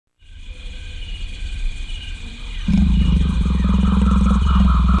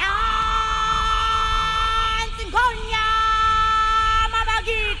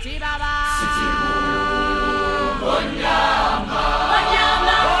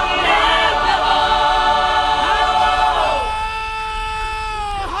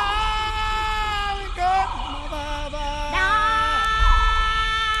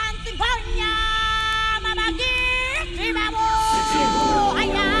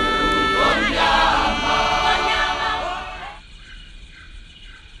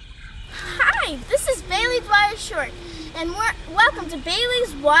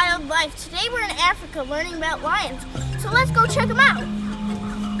Wildlife. Today we're in Africa learning about lions. So let's go check them out.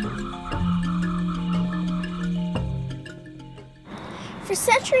 For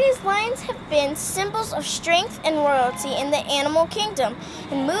centuries, lions have been symbols of strength and royalty in the animal kingdom.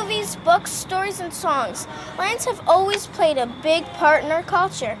 In movies, books, stories, and songs, lions have always played a big part in our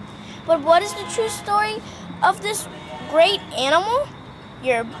culture. But what is the true story of this great animal?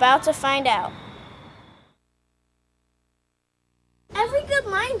 You're about to find out. Every good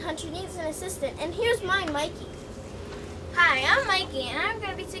lion hunter needs an assistant, and here's mine, Mikey. Hi, I'm Mikey, and I'm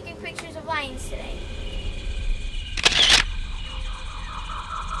going to be taking pictures of lions today.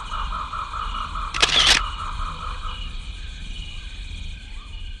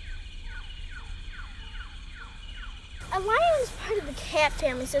 A lion is part of the cat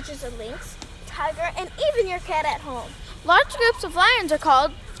family, such as a lynx, tiger, and even your cat at home. Large groups of lions are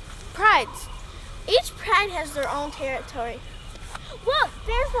called prides. Each pride has their own territory. Look,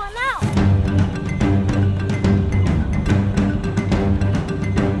 there's one now.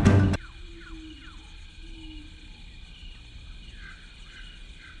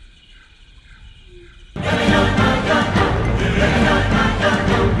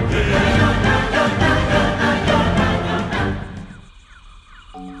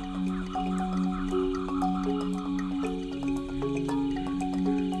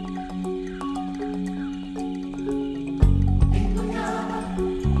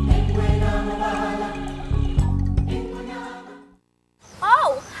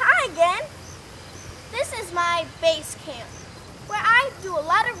 My base camp, where I do a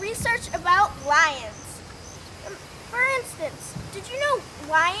lot of research about lions. For instance, did you know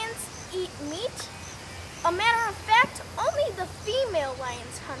lions eat meat? A matter of fact, only the female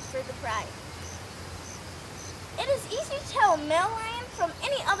lions hunt for the pride. It is easy to tell a male lion from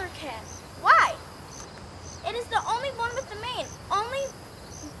any other cat. Why? It is the only one with the mane. Only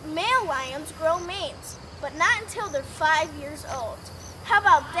male lions grow manes, but not until they're 5 years old. How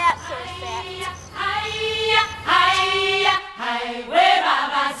about that for a fact?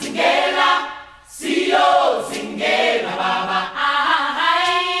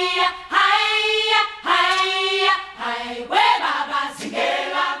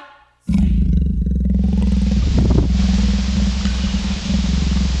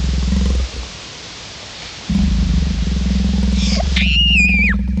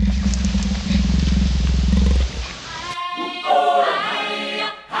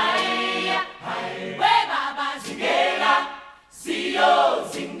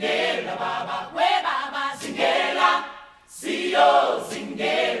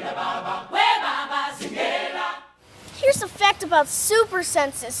 Here's a fact about super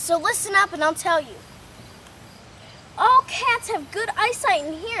senses, so listen up and I'll tell you. All cats have good eyesight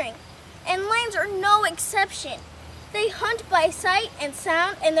and hearing, and lions are no exception. They hunt by sight and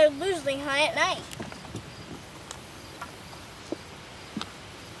sound, and they're usually high at night.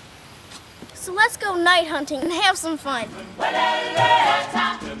 So let's go night hunting and have some fun.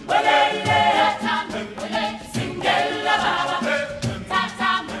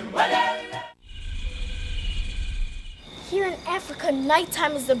 Here in Africa,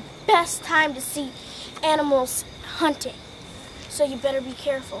 nighttime is the best time to see animals hunting, so you better be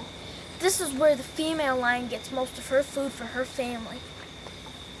careful. This is where the female lion gets most of her food for her family.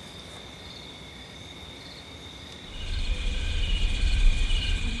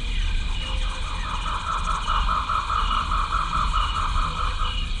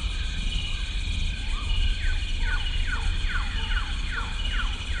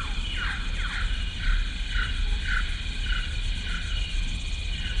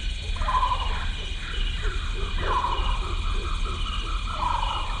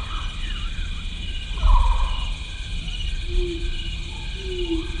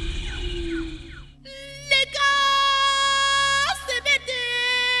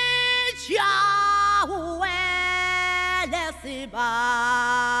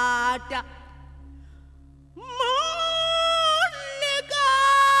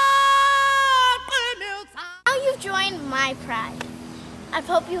 Now you've joined my pride. I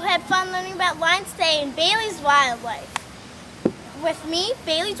hope you had fun learning about lions today in Bailey's Wildlife. With me,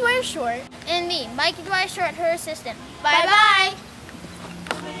 Bailey Dwyer Short. And me, Mikey Dwyer Short, her assistant. Bye-bye.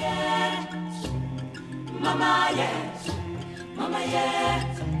 Mama yes, Mama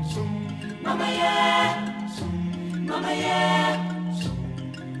yes, Mama yes, Mama yes,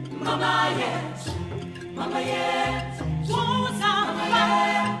 Mama yes, Mama yes, Woza,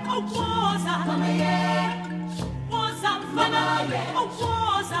 oh Woza, Mama yes, Woza, Mama yes, oh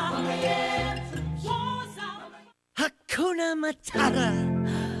Woza, Mama yes, Woza. Hakuna Matata.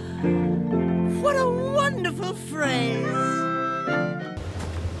 What a wonderful phrase.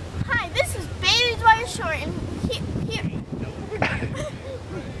 Hi, this is Bailey's Wire Short, and here.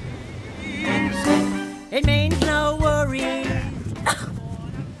 It means no worries.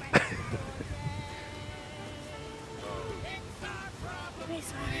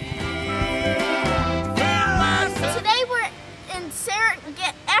 Today we're in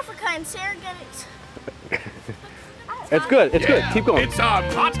Africa and Serengeti. It's good. It's good. Keep going. It's our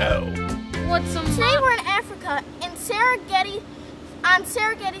motto. What's a Today we're in Africa in Serengeti, on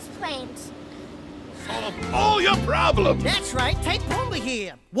Serengeti's plains. Solve all your problems. That's right. Take Pumbaa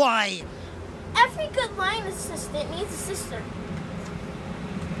here. Why? Every good lion assistant needs a sister.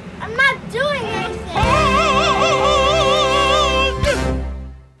 I'm not doing anything.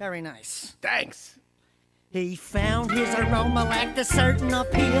 Very nice. Thanks. He found his aroma lacked a certain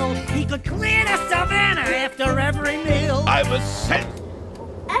appeal. He could clear the savannah after every meal. I was sent.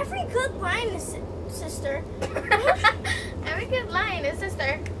 Every good lion sister. Every good lion is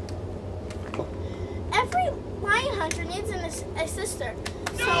sister. Every lion hunter needs a sister.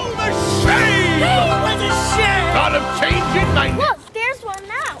 No, the shame! What a shame! Thought of changing my... Look, there's one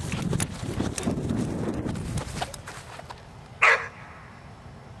now.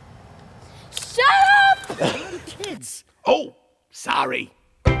 Shut up! Kids. Oh, sorry.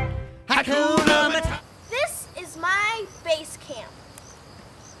 Hakuna Matata. This is my base camp.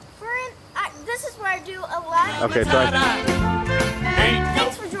 This is where I do a lot. Okay, try.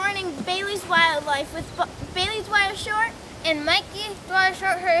 Thanks for joining Bailey's Wildlife with Bailey's Wire Short. And Mikey Wire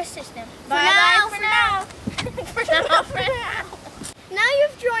Short, her assistant. For now. For now. Now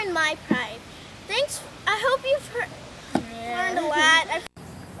you've joined my pride. Thanks. I hope you've learned a lot.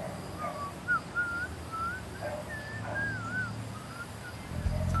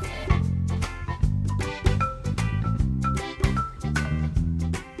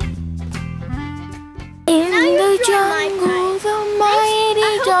 In the jungle, the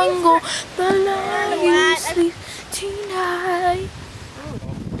mighty jungle, the lion sleeps tonight.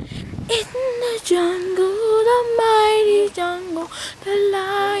 In the jungle, the mighty jungle, the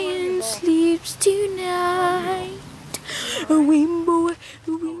lion sleeps tonight. We